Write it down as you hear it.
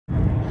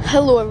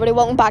Hello everybody,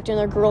 welcome back to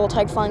another Gorilla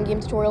Tag fan game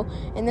tutorial.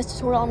 In this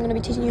tutorial I'm going to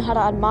be teaching you how to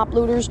add map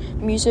loaders,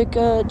 music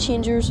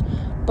changers,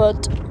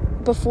 but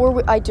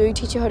before I do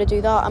teach you how to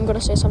do that, I'm going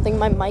to say something.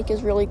 My mic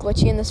is really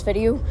glitchy in this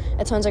video.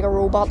 It sounds like a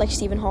robot like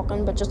Stephen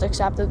Hawking, but just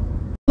accept it.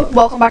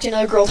 Welcome back to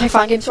another Gorilla Tag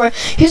fan game tutorial.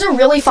 Here's a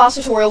really fast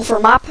tutorial for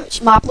map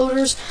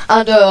loaders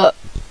and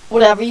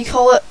whatever you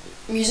call it,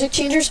 music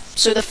changers.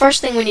 So the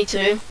first thing we need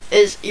to do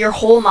is your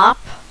whole map.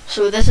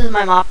 So this is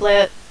my map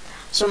layout.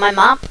 So my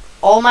map,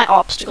 all my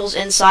obstacles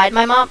inside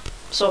my map,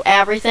 so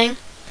everything,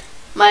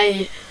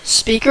 my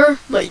speaker,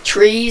 my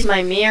trees,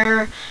 my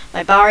mirror,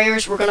 my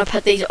barriers, we're going to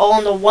put these all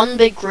into one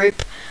big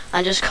group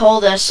and just call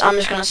this, I'm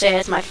just going to say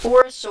it's my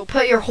forest. So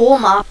put your whole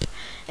map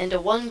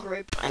into one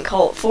group and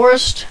call it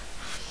forest.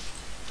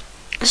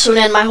 So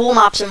then my whole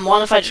map's in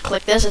one. If I just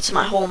click this, it's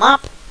my whole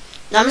map.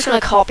 Now I'm just going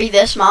to copy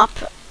this map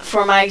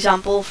for my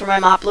example for my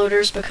map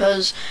loaders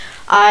because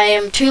I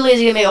am too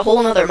lazy to make a whole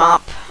another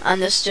map,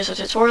 and this is just a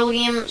tutorial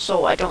game,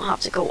 so I don't have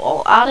to go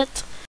all at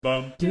it.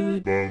 The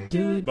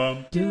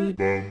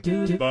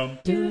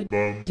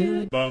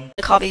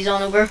copy's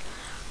on over.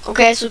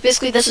 Okay, so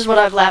basically this is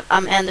what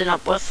I'm ending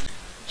up with.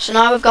 So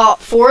now we've got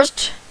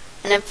forest,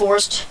 and then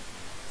forest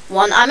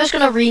 1. I'm just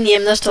gonna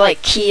rename this to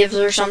like caves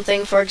or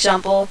something. For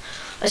example,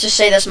 let's just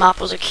say this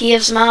map was a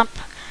caves map,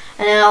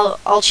 and then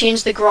I'll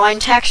change the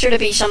ground texture to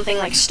be something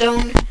like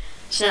stone.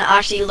 So then it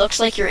actually looks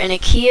like you're in a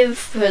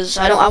cave, because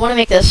I want to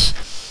make this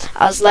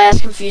as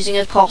less confusing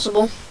as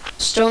possible.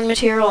 Stone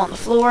material on the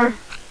floor.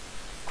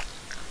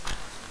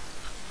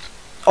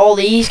 All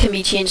these can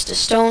be changed to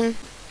stone.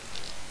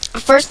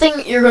 First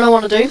thing you're going to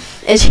want to do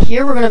is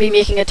here we're going to be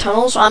making a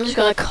tunnel, so I'm just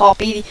going to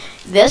copy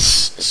this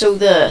so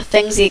the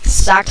thing's the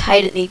exact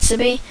height it needs to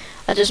be,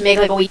 and just make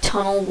like a wee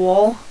tunnel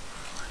wall.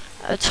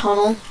 A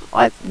tunnel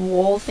like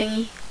wall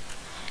thingy.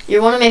 You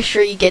want to make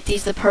sure you get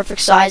these the perfect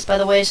size, by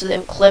the way, so they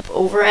don't clip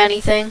over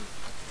anything.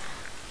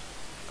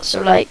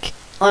 So like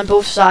on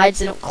both sides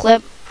they don't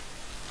clip.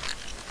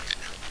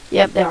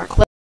 Yep, they aren't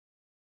clipped.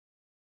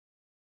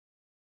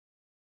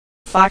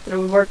 Fact that it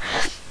would work.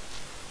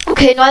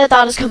 Okay, now that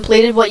that is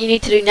completed, what you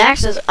need to do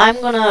next is I'm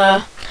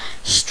gonna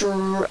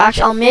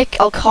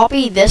I'll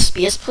copy this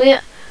base plate.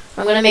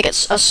 I'm gonna make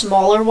it a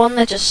smaller one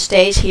that just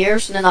stays here,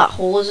 so then that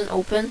hole isn't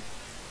open,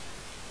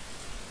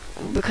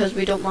 because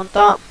we don't want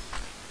that.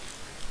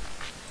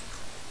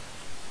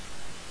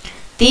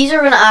 These are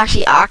going to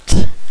actually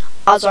act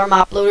as our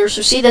map loader.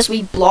 So see this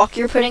wee block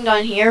you're putting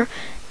down here?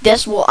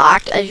 This will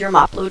act as your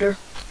map loader.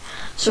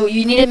 So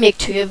you need to make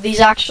 2 of these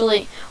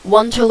actually.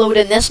 One to load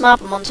in this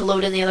map and one to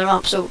load in the other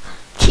map. So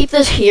keep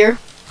this here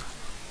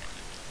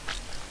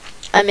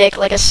and make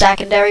like a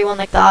secondary one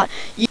like that.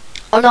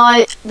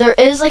 Now there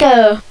is like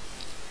a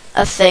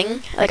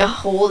thing, like a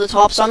hole at the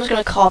top. So I'm just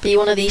going to copy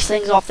one of these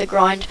things off the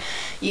ground.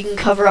 You can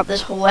cover up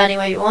this hole any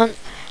way you want.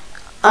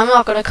 I'm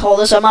not going to call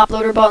this a map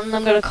loader button,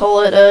 I'm going to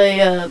call it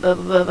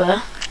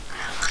a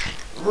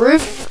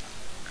roof.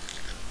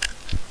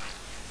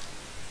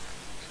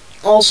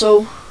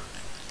 Also,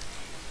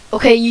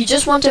 okay, you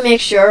just want to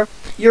make sure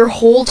your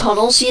whole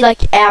tunnel, see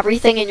like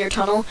everything in your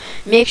tunnel,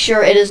 make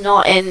sure it is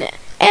not in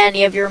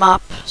any of your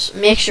maps.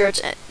 Make sure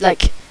it's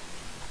like,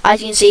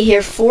 as you can see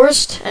here,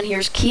 forest, and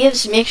here's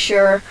caves. Make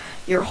sure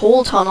your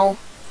whole tunnel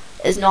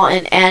is not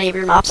in any of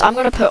your maps. I'm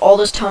going to put all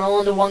this tunnel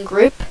into one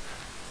group.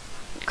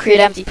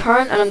 Create empty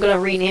parent, and I'm going to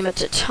rename it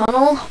to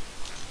tunnel.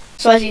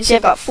 So as you can see,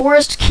 I've got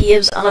forest,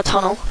 caves, and a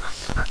tunnel.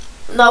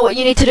 Now what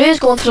you need to do is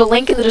go into the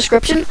link in the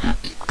description,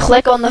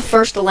 click on the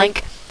first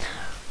link,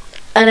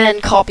 and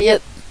then copy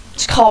it.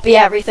 Just copy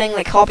everything,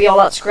 like copy all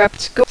that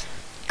script.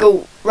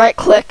 Go right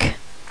click,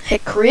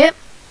 hit create,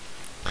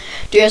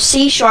 do a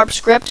C#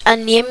 script,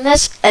 and name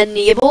this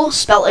enable,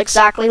 spelled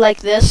exactly like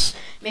this.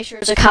 Make sure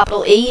it's a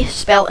capital E,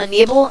 spell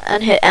enable,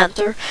 and hit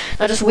enter.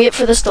 Now just wait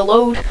for this to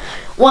load.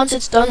 Once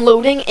it's done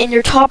loading, in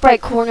your top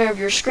right corner of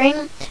your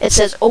screen, it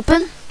says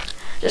open.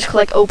 Just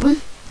click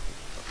open.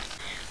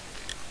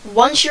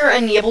 Once your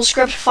enable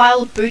script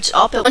file boots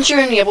up, once your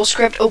enable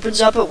script opens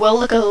up, it will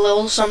look a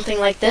little something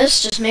like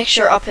this. Just make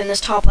sure up in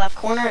this top left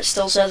corner, it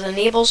still says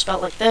enable,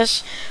 spelled like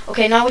this.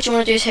 Okay, now what you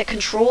want to do is hit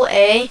Control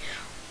A,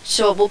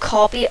 so it will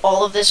copy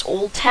all of this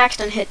old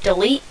text, and hit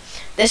delete.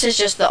 This is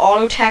just the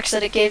auto text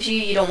that it gives you.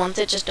 You don't want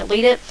it, just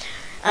delete it.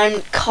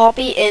 And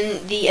copy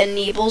in the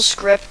enable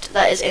script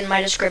that is in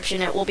my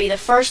description. It will be the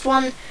first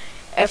one.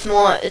 If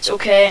not, it's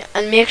okay.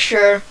 And make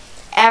sure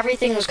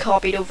everything was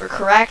copied over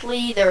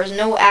correctly. There is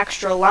no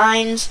extra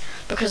lines,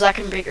 because that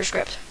can break your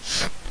script.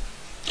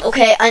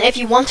 Okay, and if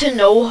you want to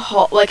know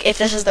how, like, if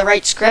this is the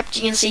right script,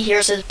 you can see here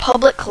it says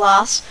public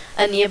class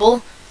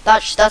enable.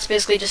 That's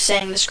basically just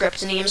saying the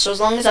script name. So as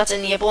long as that's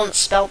enable and it's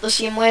spelled the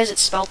same way as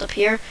it's spelled up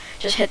here,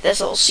 just hit this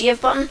little save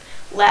button,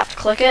 left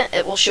click it,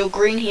 it will show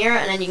green here,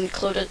 and then you can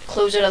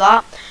close it of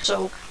that.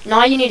 So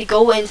now you need to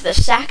go into the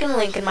second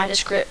link in my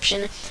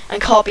description and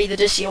copy the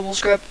disable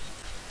script.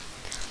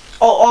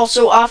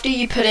 Also, after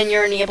you put in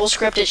your enable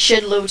script, it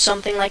should load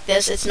something like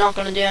this. It's not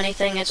going to do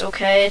anything, it's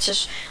okay, it's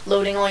just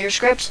loading all your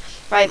scripts.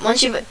 Right,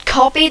 once you've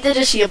copied the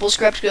disable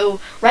script, go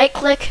right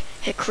click,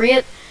 hit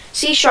create,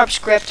 C#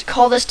 script,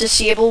 call this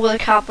disable with a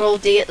capital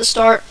D at the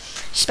start,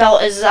 spell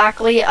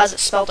exactly as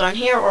it's spelled down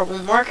here, or it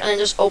won't work, and then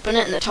just open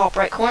it in the top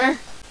right corner.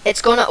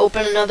 It's going to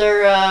open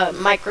another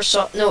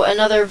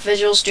another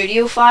Visual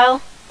Studio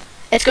file.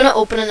 It's going to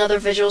open another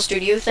Visual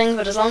Studio thing,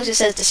 but as long as it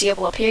says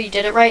disable up here, you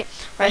did it right.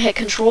 Right, hit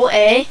Control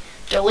A,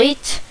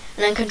 delete,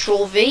 and then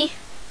Control V.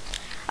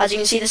 As you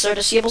can see, this is our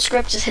disable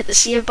script. Just hit the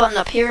save button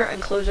up here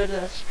and close out of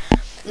this.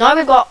 Now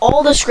we've got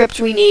all the scripts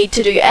we need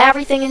to do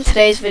everything in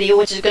today's video,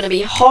 which is going to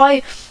be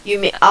how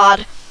you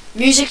add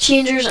music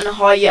changers and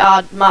how you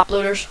add map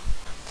loaders.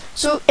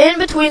 So in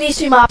between these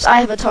two maps,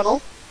 I have a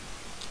tunnel.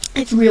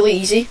 It's really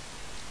easy.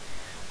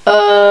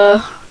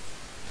 And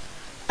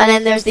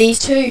then there's these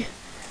two.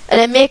 And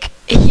then make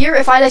here,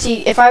 if I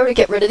were to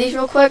get rid of these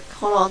real quick,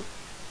 hold on.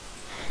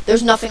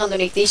 There's nothing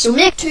underneath these. So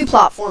make two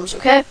platforms,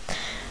 okay?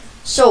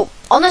 So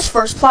on this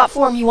first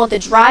platform, you want to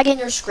drag in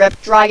your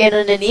script, drag in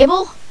an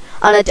enable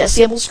and a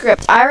disable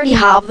script. I already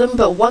have them,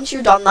 but once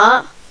you're done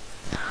that,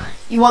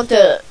 you want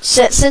to,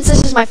 since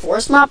this is my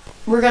forest map,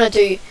 we're going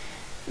to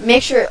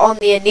make sure on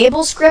the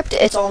enable script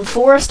it's on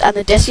forest, and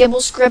the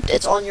disable script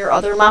it's on your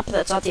other map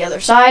that's at the other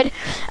side.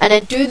 And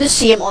then do the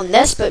same on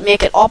this, but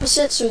make it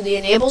opposite, so the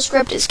enable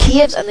script is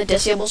caves and the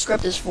disable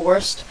script is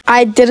forest.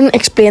 I didn't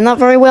explain that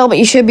very well, but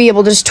you should be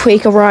able to just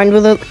tweak around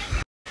with it.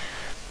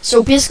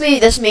 So basically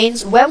this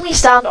means when we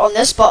stand on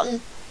this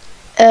button,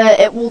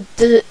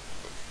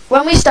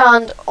 when we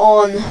stand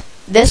on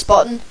this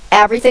button,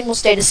 everything will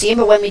stay the same,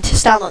 but when we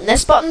stand on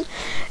this button,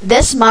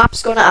 this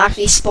map's going to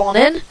actually spawn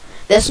in,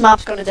 this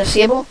map's going to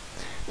disable.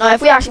 Now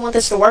if we actually want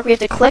this to work, we have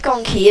to click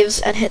on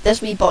caves and hit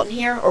this wee button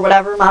here, or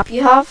whatever map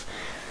you have.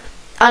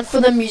 And for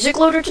the music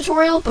loader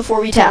tutorial, before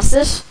we test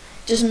this,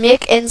 just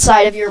make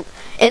inside of your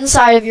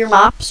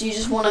maps, you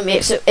just want to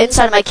make, so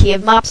inside of my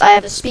cave maps, I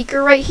have a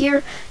speaker right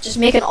here. Just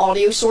make an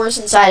audio source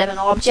inside of an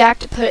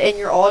object, put in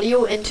your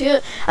audio into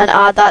it, and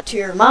add that to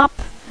your map.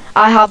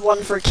 I have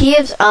one for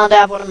caves, and I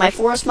have one in my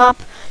forest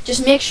map.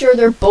 Just make sure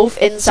they're both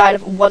inside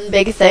of one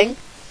big thing.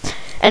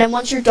 And then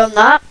once you're done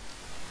that,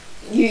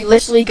 you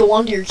literally go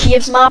onto your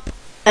caves map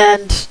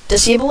and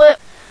disable it.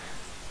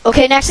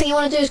 Okay, next thing you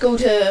want to do is go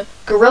to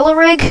Gorilla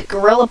Rig,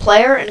 Gorilla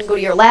Player, and then go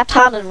to your left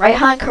hand and right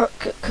hand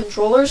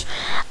controllers.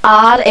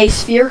 Add a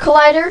sphere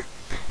collider.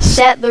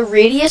 Set the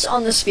radius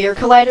on the sphere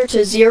collider to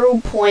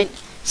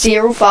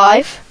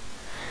 0.05.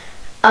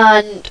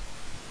 And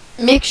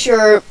make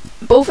sure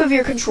both of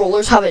your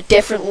controllers have a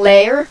different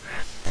layer.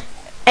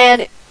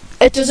 And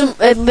it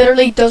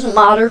literally doesn't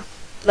matter.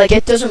 Like,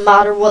 it doesn't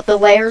matter what the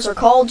layers are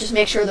called, just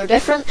make sure they're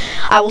different.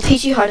 I will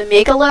teach you how to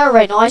make a layer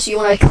right now, so you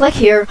want to click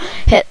here,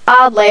 hit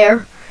add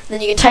layer,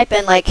 then you can type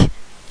in like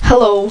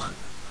hello,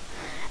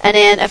 and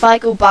then if I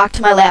go back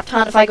to my left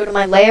hand, if I go to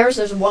my layers,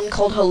 there's one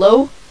called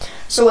hello.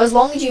 So as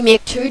long as you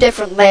make two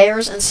different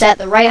layers and set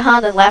the right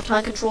hand and left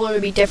hand controller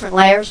to be different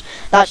layers,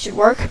 that should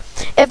work.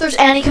 If there's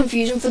any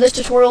confusion for this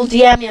tutorial,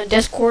 DM me on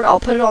Discord, I'll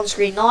put it on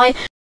screen now.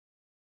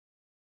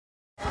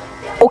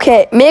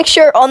 Okay, make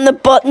sure on the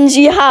buttons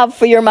you have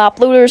for your map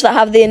loaders that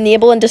have the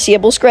enable and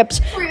disable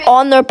scripts,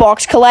 on their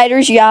box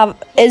colliders you have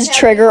is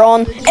trigger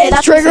on. Okay,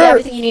 that's basically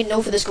everything you need to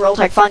know for this Gorilla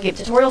Tag fan game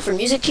tutorial for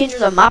music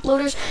changers and map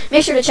loaders.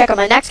 Make sure to check out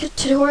my next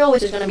tutorial,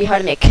 which is going to be how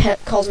to make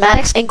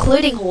cosmetics,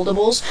 including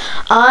holdables,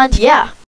 and yeah.